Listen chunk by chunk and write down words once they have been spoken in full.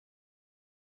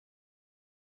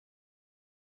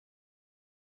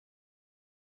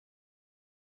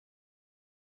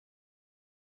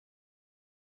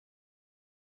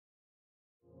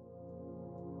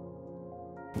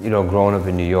You know, growing up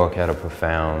in New York had a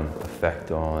profound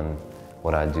effect on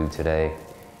what I do today.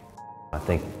 I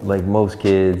think like most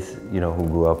kids, you know, who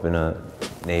grew up in a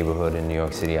neighborhood in New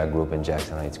York City, I grew up in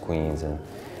Jackson Heights, Queens, and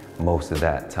most of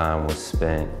that time was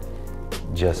spent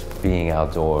just being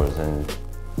outdoors and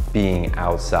being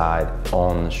outside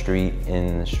on the street,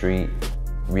 in the street,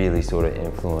 really sort of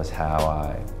influenced how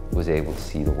I was able to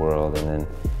see the world. And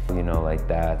then, you know, like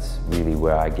that's really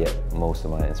where I get most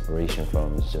of my inspiration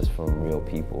from, is just from real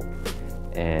people.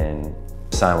 And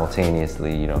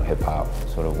simultaneously, you know, hip hop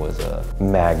sort of was a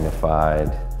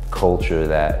magnified culture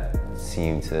that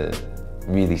seemed to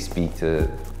really speak to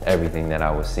everything that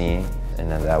I was seeing. And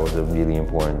then that was a really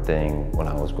important thing when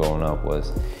I was growing up,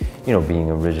 was, you know, being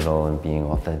original and being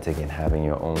authentic and having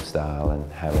your own style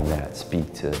and having that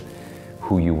speak to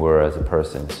who you were as a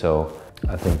person. So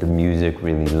I think the music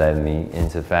really led me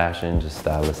into fashion, just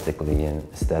stylistically and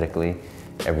aesthetically,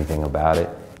 everything about it,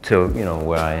 to, you know,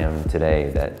 where I am today,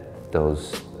 that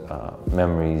those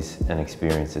memories and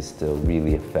experiences still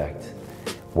really affect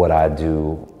what I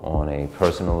do on a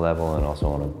personal level and also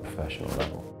on a professional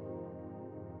level.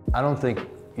 I don't think,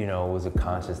 you know, it was a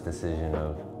conscious decision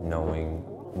of knowing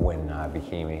when I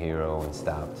became a hero and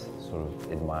stopped sort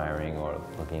of admiring or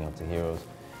looking up to heroes.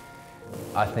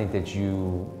 I think that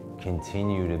you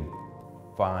continue to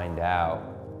find out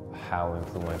how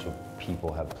influential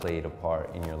people have played a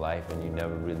part in your life, and you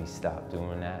never really stop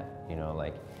doing that. You know,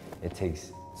 like, it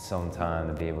takes some time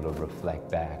to be able to reflect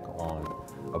back on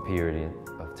a period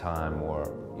of time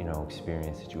or, you know,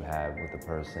 experience that you have with a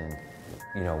person,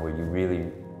 you know, where you really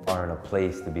are in a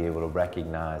place to be able to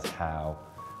recognize how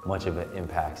much of an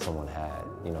impact someone had.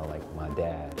 You know, like my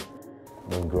dad,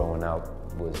 when growing up,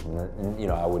 was, you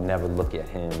know, I would never look at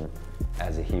him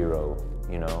as a hero,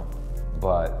 you know,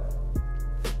 but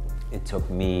it took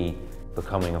me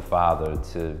becoming a father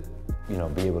to, you know,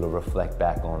 be able to reflect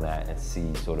back on that and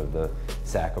see sort of the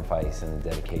sacrifice and the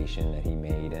dedication that he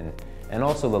made, and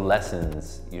also the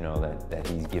lessons, you know, that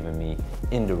he's given me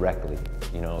indirectly,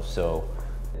 you know. So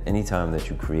anytime that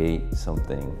you create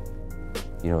something,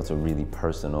 you know, it's a really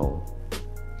personal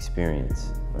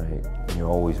experience, right? And you're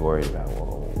always worried about,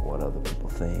 well, what other people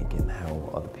think and how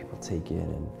other people take it.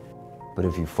 But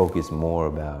if you focus more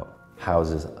about how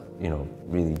is this, you know,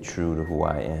 really true to who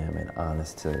I am and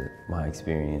honest to my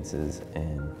experiences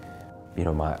and, you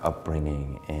know, my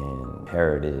upbringing and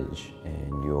heritage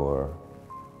and your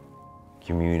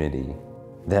community,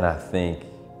 then I think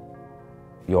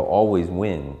you'll always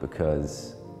win,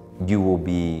 because you will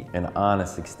be an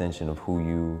honest extension of who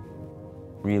you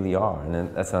really are.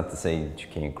 And that's not to say that you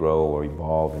can't grow or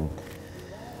evolve and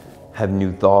have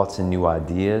new thoughts and new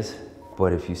ideas,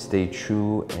 but if you stay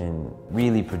true and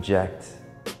really project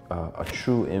a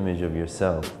true image of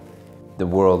yourself, the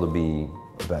world will be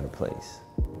a better place.